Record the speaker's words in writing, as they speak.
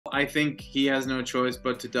I think he has no choice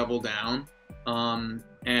but to double down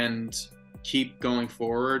and keep going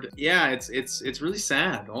forward. Yeah, it's really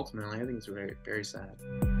sad. Ultimately, I think it's very, very sad.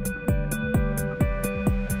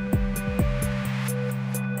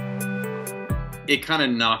 It kind of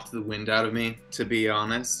knocked the wind out of me, to be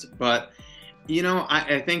honest. But you know,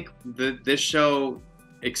 I think this show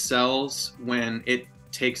excels when it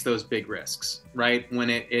takes those big risks, right? When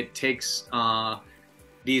it takes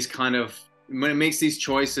these kind of, when it makes these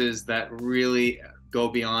choices that really go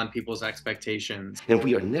beyond people's expectations. And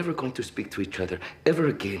we are never going to speak to each other ever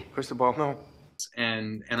again. Cristobal, no.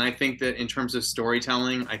 And I think that in terms of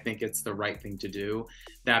storytelling, I think it's the right thing to do.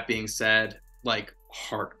 That being said, like,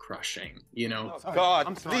 heart crushing, you know? Oh,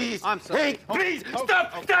 God, please, I'm sorry. Hey, please,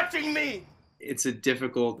 stop touching me! It's a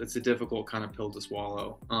difficult kind of pill to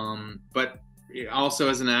swallow. But also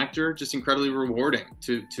as an actor, just incredibly rewarding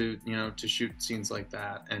to shoot scenes like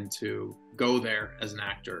that and to go there as an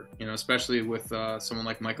actor, you know, especially with someone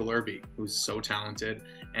like Michael Irby, who's so talented,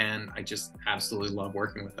 and I just absolutely love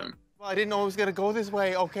working with him. Well, I didn't know it was gonna go this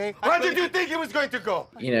way, okay? Where did you think it was going to go?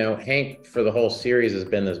 You know, Hank for the whole series has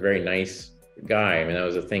been this very nice guy. I mean, that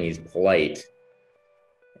was the thing, he's polite.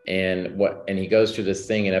 And he goes through this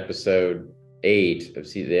thing in episode 8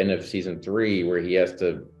 of the end of season 3 where he has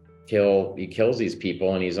to he kills these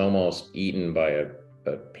people and he's almost eaten by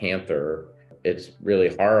a panther. It's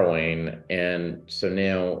really harrowing. And so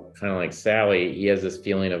now, kind of like Sally, he has this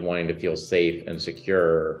feeling of wanting to feel safe and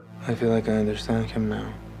secure. I feel like I understand him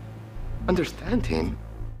now. Understand him?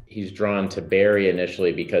 He's drawn to Barry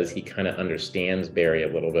initially because he kind of understands Barry a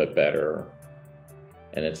little bit better.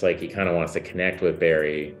 And it's like he kind of wants to connect with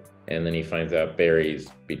Barry, and then he finds out Barry's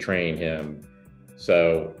betraying him.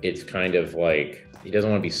 So it's kind of like, he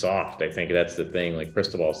doesn't want to be soft. I think that's the thing. Like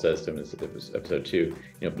Cristobal says to him in episode 2, you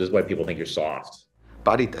know, this is why people think you're soft.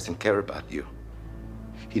 Buddy doesn't care about you.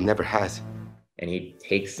 He never has. And he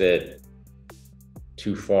takes it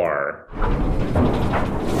too far.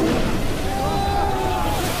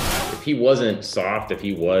 If he wasn't soft, if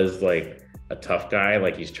he was like a tough guy,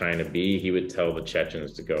 like he's trying to be, he would tell the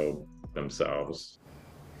Chechens to go themselves.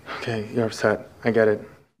 Okay, you're upset. I get it.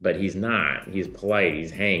 But he's not. He's polite. He's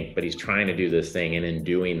Hank, but he's trying to do this thing. And in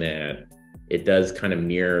doing that, it does kind of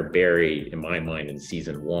mirror Barry, in my mind, in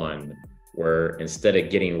season 1, where instead of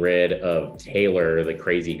getting rid of Taylor, the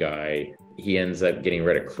crazy guy, he ends up getting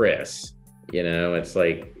rid of Chris. You know, it's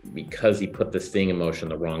like, because he put this thing in motion,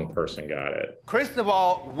 the wrong person got it.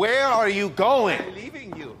 Cristobal, where are you going? I'm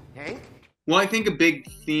leaving you, Hank. Well, I think a big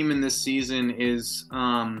theme in this season is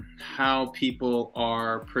how people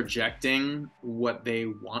are projecting what they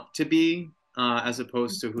want to be as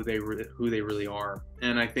opposed to who they really are.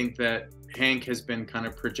 And I think that Hank has been kind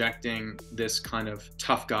of projecting this kind of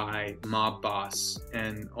tough guy, mob boss,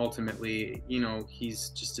 and ultimately, you know, he's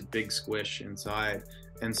just a big squish inside.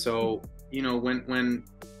 And so, you know, when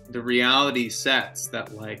the reality sets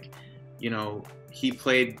that, like, you know, he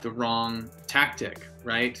played the wrong tactic,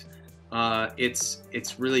 right?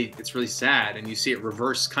 It's really sad, and you see it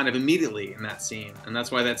reverse kind of immediately in that scene, and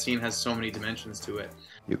that's why that scene has so many dimensions to it.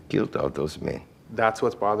 You killed all those men. That's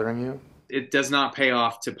what's bothering you? It does not pay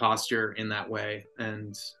off to posture in that way,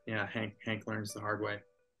 and yeah, Hank learns the hard way.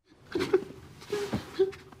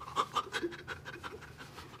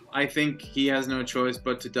 I think he has no choice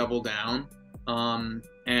but to double down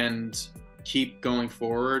and keep going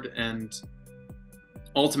forward, and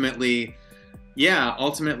ultimately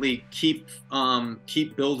keep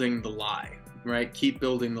building the lie, right? Keep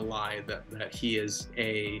building the lie that he is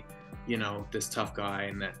you know, this tough guy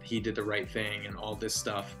and that he did the right thing and all this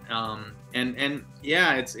stuff. And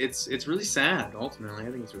yeah, it's really sad. Ultimately,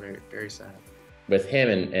 I think it's very, very sad. With him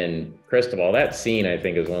and Cristobal, that scene I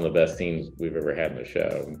think is one of the best scenes we've ever had in the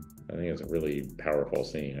show. I think it's a really powerful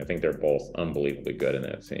scene. I think they're both unbelievably good in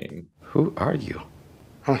that scene. Who are you?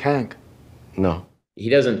 I'm Hank. No. He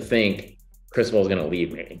doesn't think Cristobal's gonna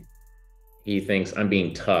leave me. He thinks I'm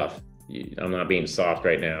being tough. I'm not being soft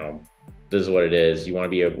right now. This is what it is. You want to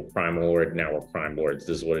be a crime lord? Now we're crime lords.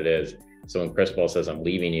 This is what it is. So when Cristobal says I'm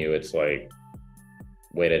leaving you, it's like,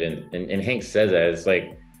 wait, I didn't. And Hank says that. It's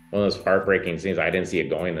like one of those heartbreaking scenes. I didn't see it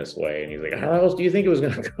going this way. And he's like, how else do you think it was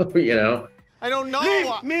gonna go? You know? I don't know.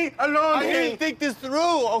 Leave me alone. I didn't think this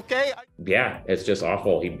through. Okay. Yeah, it's just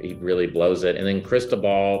awful. He really blows it. And then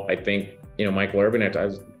Cristobal, I think, you know, Michael Irby, I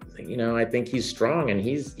was like, you know, I think he's strong and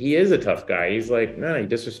he is a tough guy. He's like, no, you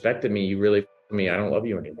disrespected me. You really f***ed me. I don't love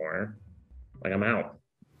you anymore. Like, I'm out.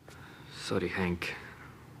 Sorry, Hank.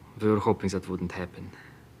 We were hoping that wouldn't happen.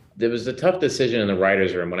 There was a tough decision in the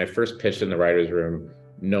writer's room. When I first pitched in the writer's room,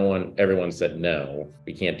 everyone said, no,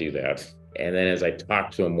 we can't do that. And then as I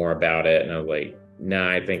talked to him more about it, and I was like, no,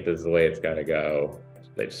 I think this is the way it's got to go.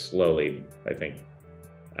 They've slowly,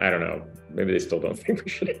 I don't know, maybe they still don't think we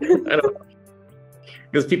should. I don't know.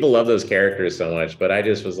 Because people love those characters so much, but I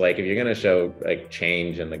just was like, if you're going to show like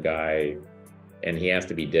change in the guy and he has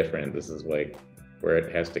to be different, this is like where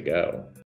it has to go.